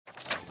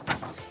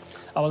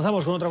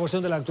Avanzamos con otra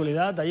cuestión de la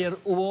actualidad. Ayer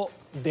hubo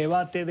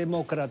debate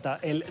demócrata,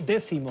 el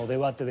 10º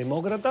debate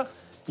demócrata,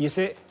 y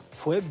ese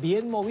fue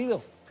bien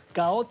movido,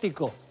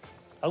 caótico.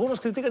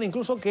 Algunos critican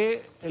incluso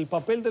que el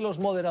papel de los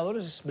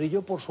moderadores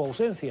brilló por su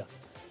ausencia,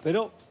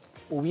 pero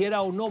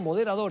hubiera o no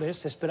moderadores,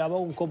 se esperaba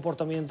un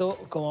comportamiento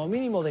como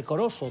mínimo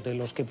decoroso de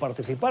los que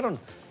participaron.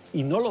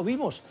 Y no lo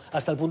vimos,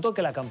 hasta el punto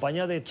que la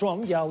campaña de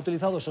Trump ya ha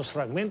utilizado esos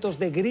fragmentos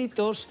de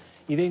gritos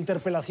y de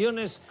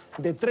interpelaciones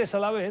de 3 a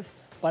la vez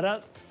para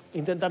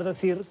intentar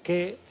decir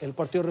que el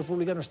Partido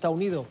Republicano está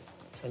unido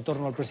en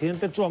torno al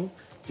presidente Trump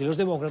y los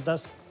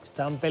demócratas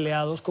están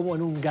peleados como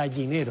en un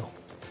gallinero.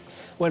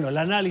 Bueno, el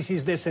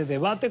análisis de ese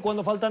debate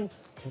cuando faltan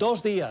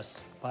 2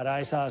 días para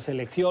esas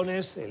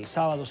elecciones. El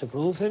sábado se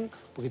producen,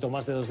 un poquito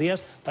más de 2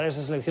 días, para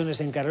esas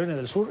elecciones en Carolina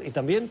del Sur y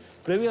también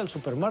previo al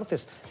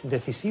supermartes,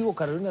 decisivo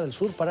Carolina del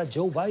Sur para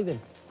Joe Biden.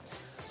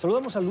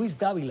 Saludamos a Luis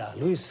Dávila.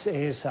 Luis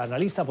es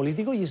analista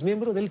político y es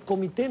miembro del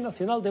Comité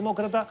Nacional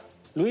Demócrata.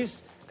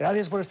 Luis,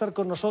 gracias por estar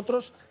con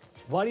nosotros.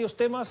 Varios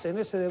temas en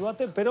ese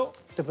debate, pero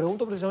te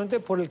pregunto precisamente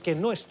por el que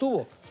no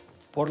estuvo,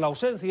 por la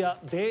ausencia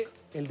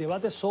del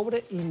debate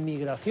sobre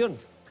inmigración.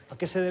 ¿A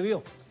qué se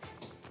debió?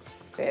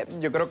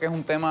 Yo creo que es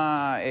un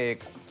tema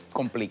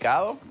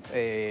complicado.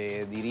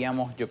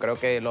 Diríamos, yo creo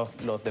que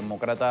los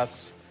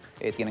demócratas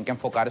tienen que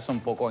enfocarse un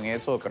poco en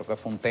eso. Creo que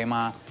fue un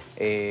tema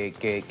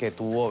que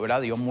tuvo,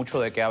 ¿verdad? Dio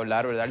mucho de qué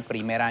hablar, ¿verdad? El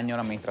primer año de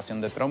la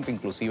administración de Trump,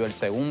 inclusive el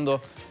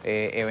segundo.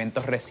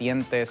 Eventos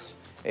recientes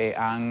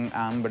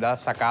han ¿verdad?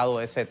 Sacado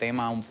ese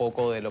tema un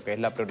poco de lo que es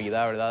la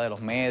prioridad, ¿verdad? De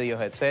los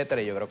medios,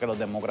 etcétera. Y yo creo que los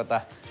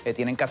demócratas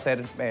tienen que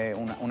hacer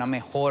una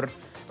mejor...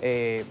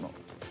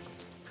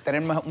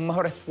 tener un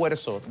mejor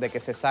esfuerzo de que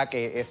se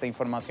saque esa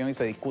información y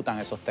se discutan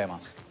esos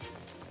temas.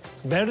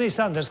 Bernie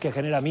Sanders, que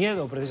genera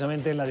miedo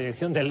precisamente en la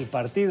dirección del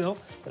partido,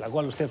 de la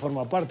cual usted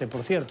forma parte,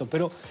 por cierto,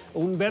 pero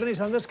un Bernie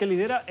Sanders que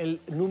lidera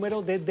el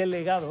número de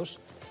delegados.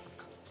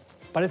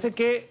 Parece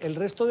que el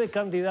resto de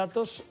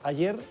candidatos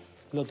ayer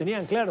lo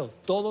tenían claro,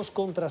 todos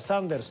contra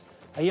Sanders.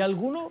 ¿Hay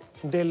alguno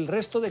del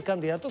resto de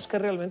candidatos que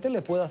realmente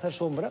le pueda hacer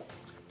sombra?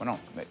 Bueno,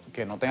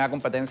 que no tenga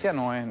competencia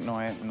no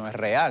es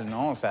real,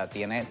 ¿no? O sea,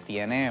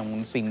 tiene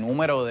un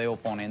sinnúmero de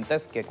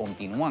oponentes que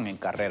continúan en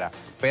carrera,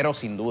 pero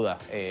sin duda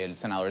el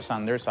senador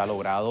Sanders ha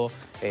logrado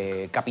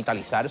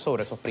capitalizar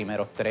sobre esos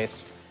primeros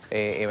 3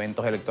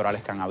 eventos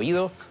electorales que han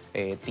habido.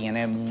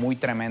 Tiene muy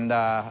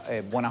tremendas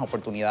buenas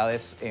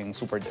oportunidades en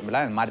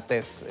el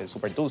martes,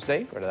 Super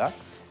Tuesday, ¿verdad?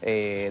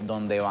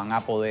 Donde van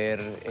a poder,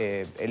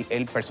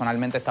 él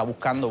personalmente está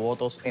buscando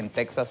votos en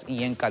Texas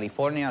y en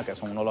California, que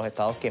son uno de los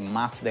estados que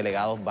más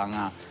delegados se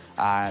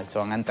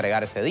van a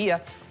entregar ese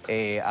día.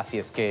 Así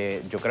es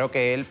que yo creo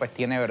que él pues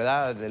tiene,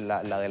 ¿verdad?,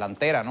 la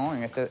delantera, ¿no?,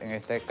 en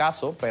este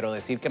caso, pero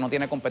decir que no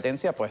tiene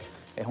competencia pues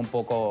es un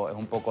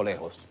poco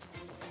lejos.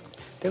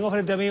 Tengo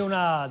frente a mí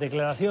una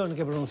declaración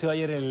que pronunció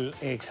ayer el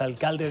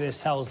exalcalde de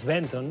South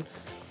Benton,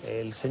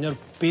 el señor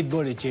Pete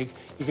Buttigieg,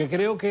 y que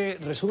creo que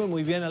resume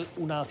muy bien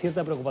una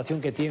cierta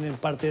preocupación que tienen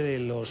parte de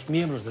los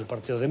miembros del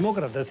Partido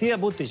Demócrata. Decía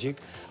Buttigieg: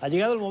 ha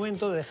llegado el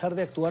momento de dejar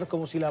de actuar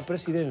como si la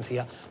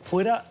presidencia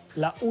fuera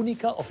la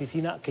única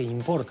oficina que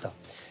importa.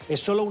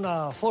 Es solo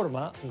una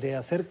forma de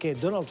hacer que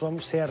Donald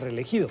Trump sea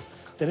reelegido.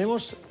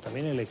 Tenemos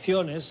también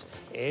elecciones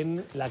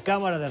en la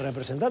Cámara de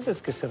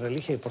Representantes, que se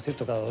reelige, por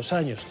cierto, cada 2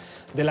 años,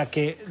 de la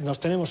que nos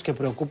tenemos que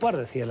preocupar,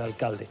 decía el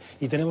alcalde.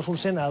 Y tenemos un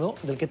Senado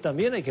del que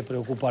también hay que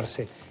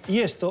preocuparse.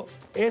 Y esto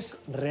es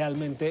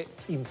realmente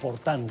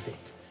importante.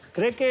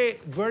 ¿Cree que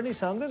Bernie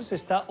Sanders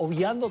está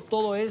obviando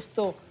todo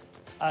esto,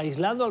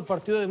 aislando al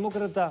Partido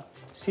Demócrata,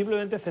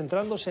 simplemente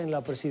centrándose en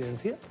la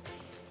presidencia?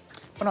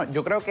 Bueno,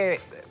 yo creo que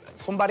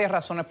son varias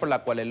razones por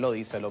las cuales él lo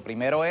dice. Lo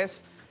primero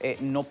es...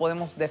 no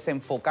podemos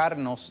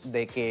desenfocarnos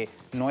de que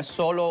no es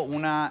solo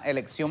una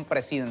elección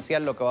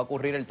presidencial lo que va a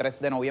ocurrir el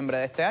 3 de noviembre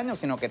de este año,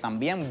 sino que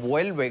también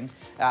vuelven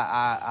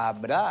a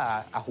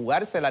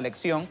jugarse la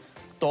elección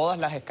todas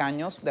las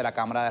escaños de la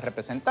Cámara de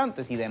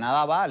Representantes, y de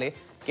nada vale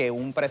que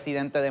un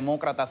presidente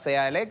demócrata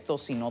sea electo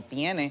si no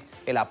tiene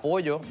el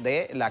apoyo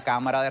de la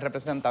Cámara de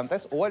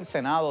Representantes o el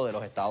Senado de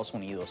los Estados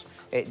Unidos.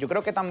 Yo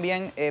creo que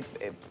también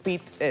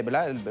Pete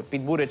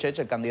Buttigieg,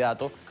 el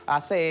candidato,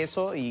 hace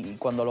eso, y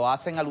cuando lo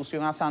hace en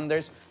alusión a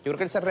Sanders, yo creo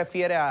que él se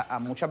refiere a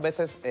muchas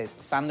veces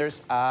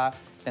Sanders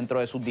dentro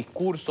de sus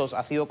discursos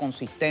ha sido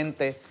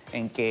consistente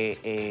en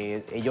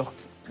que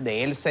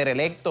de él ser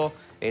electo,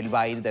 él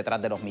va a ir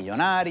detrás de los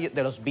millonarios,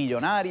 de los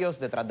billonarios,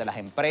 detrás de las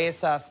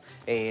empresas.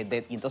 Y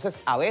entonces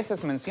a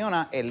veces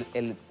menciona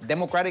el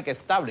Democratic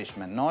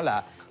Establishment, ¿no?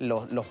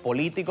 Los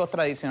políticos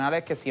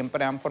tradicionales que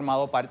siempre han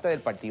formado parte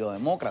del Partido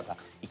Demócrata.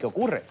 ¿Y qué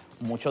ocurre?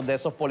 Muchos de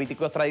esos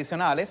políticos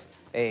tradicionales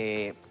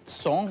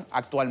son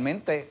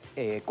actualmente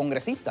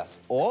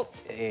congresistas o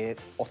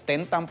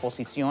ostentan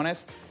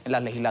posiciones en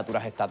las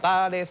legislaturas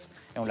estatales,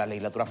 en las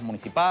legislaturas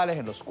municipales,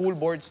 en los school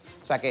boards.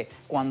 O sea que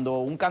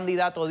cuando un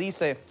candidato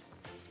dice: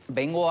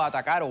 vengo a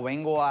atacar o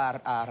vengo a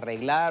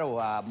arreglar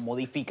o a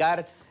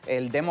modificar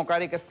el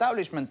Democratic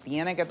Establishment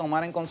tiene que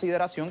tomar en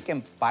consideración que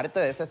en parte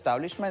de ese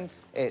establishment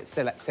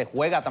se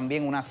juega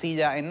también una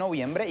silla en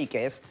noviembre y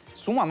que es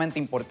sumamente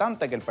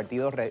importante que el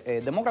Partido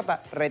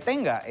Demócrata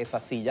retenga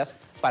esas sillas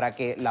para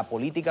que la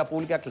política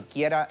pública que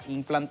quiera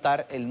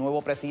implantar el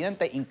nuevo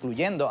presidente,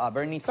 incluyendo a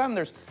Bernie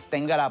Sanders,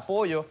 tenga el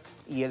apoyo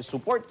y el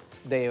support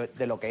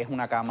de lo que es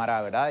una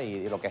Cámara, ¿verdad?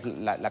 Y de lo que es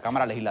la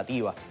Cámara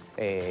Legislativa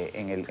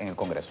en el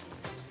Congreso.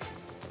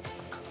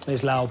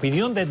 Es la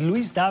opinión de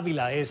Luis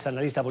Dávila, es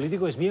analista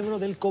político, es miembro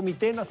del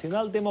Comité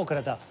Nacional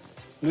Demócrata.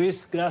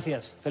 Luis,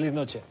 gracias. Feliz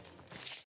noche.